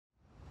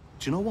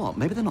Do you know what?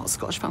 Maybe they're not a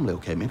Scottish family,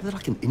 okay? Maybe they're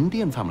like an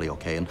Indian family,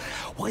 okay? And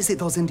what is it,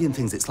 those Indian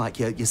things? It's like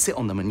you sit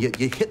on them and you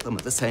hit them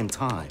at the same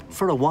time.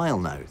 For a while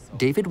now,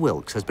 David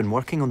Wilkes has been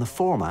working on the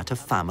format of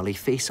Family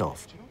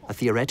Face-Off, a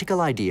theoretical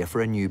idea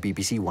for a new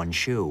BBC One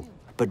show.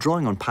 But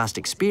drawing on past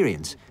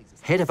experience,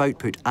 Head of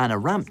Output Anna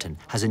Rampton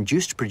has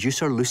induced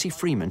producer Lucy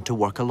Freeman to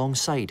work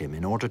alongside him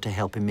in order to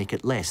help him make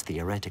it less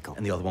theoretical.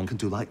 And the other one can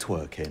do like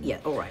twerking. Yeah,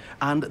 all right.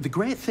 And the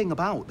great thing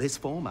about this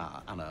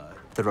format, Anna...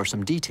 There are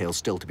some details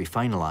still to be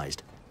finalised,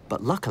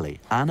 but luckily,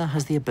 Anna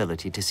has the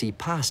ability to see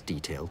past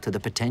detail to the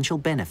potential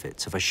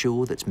benefits of a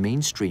show that's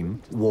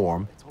mainstream,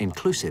 warm,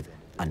 inclusive,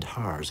 and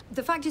hers.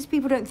 The fact is,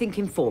 people don't think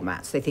in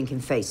formats, they think in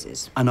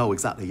faces. I know,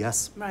 exactly,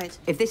 yes. Right.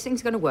 If this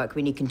thing's going to work,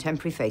 we need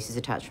contemporary faces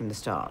attached from the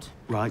start.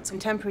 Right.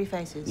 Contemporary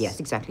faces? Yes,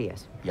 exactly,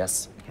 yes.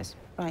 Yes. Yes.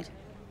 Right.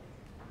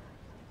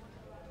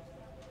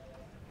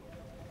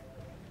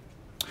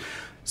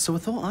 So a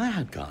thought I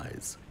had,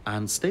 guys,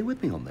 and stay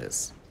with me on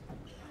this.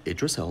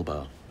 Idris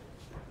Elba.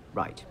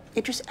 Right.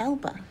 Idris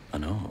Elba? I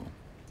know.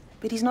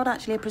 But he's not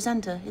actually a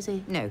presenter, is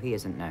he? No, he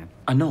isn't, no.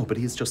 I know, but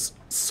he's just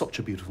such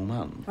a beautiful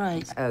man.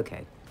 Right.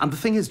 OK. And the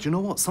thing is, do you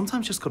know what?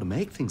 Sometimes you just got to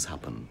make things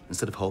happen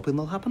instead of hoping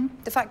they'll happen.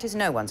 The fact is,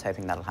 no one's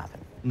hoping that'll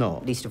happen.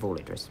 No. Least of all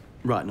Idris.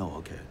 Right, no,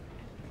 OK.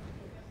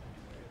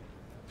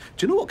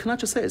 Do you know what? Can I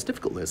just say it's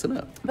difficult, this, isn't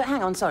it? But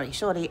hang on, sorry,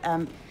 surely,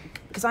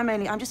 because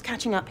I'm just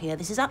catching up here.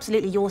 This is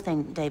absolutely your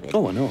thing, David.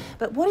 Oh, I know.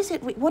 But what is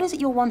it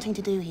you're wanting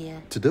to do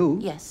here? To do?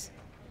 Yes.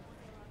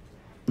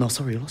 No,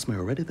 sorry, you lost me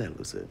already there,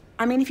 Lucy.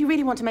 I mean, if you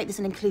really want to make this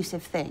an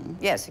inclusive thing...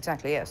 Yes,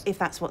 exactly, yes. If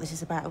that's what this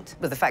is about.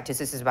 But the fact is,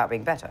 this is about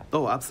being better.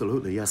 Oh,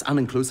 absolutely, yes. And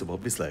inclusive,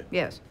 obviously.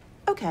 Yes.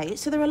 OK,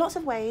 so there are lots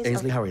of ways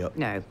Ainsley, hurry up.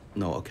 No.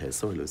 No, OK,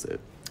 sorry, Lucy.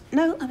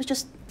 No,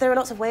 there are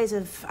lots of ways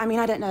of... I mean,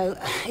 I don't know.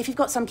 If you've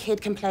got some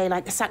kid can play,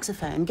 like, the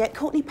saxophone, get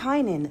Courtney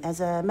Pine in as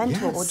a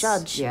mentor or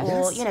judge. Yes.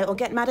 Or, you know, or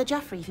get Madder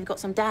Jaffrey if you've got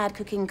some dad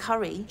cooking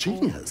curry.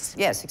 Genius.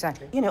 Yes,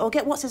 exactly. You know, or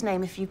get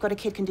what's-his-name if you've got a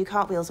kid can do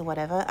cartwheels or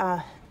whatever.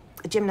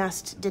 A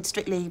gymnast did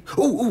Strictly...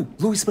 Oh,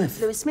 Louis Smith.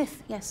 Louis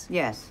Smith, yes.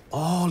 Yes.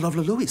 Oh,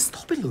 lovely Louis.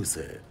 Stop it,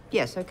 Lucy.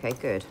 Yes, OK,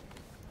 good.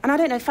 And I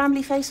don't know,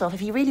 Family Face-Off,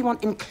 if you really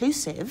want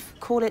inclusive,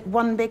 call it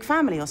One Big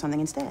Family or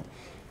something instead.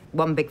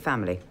 One big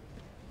family.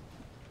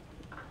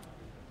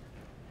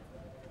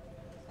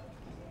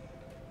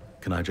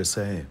 Can I just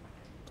say,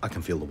 I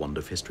can feel the wand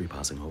of history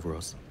passing over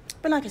us.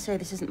 But like I say,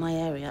 this isn't my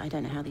area. I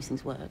don't know how these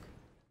things work.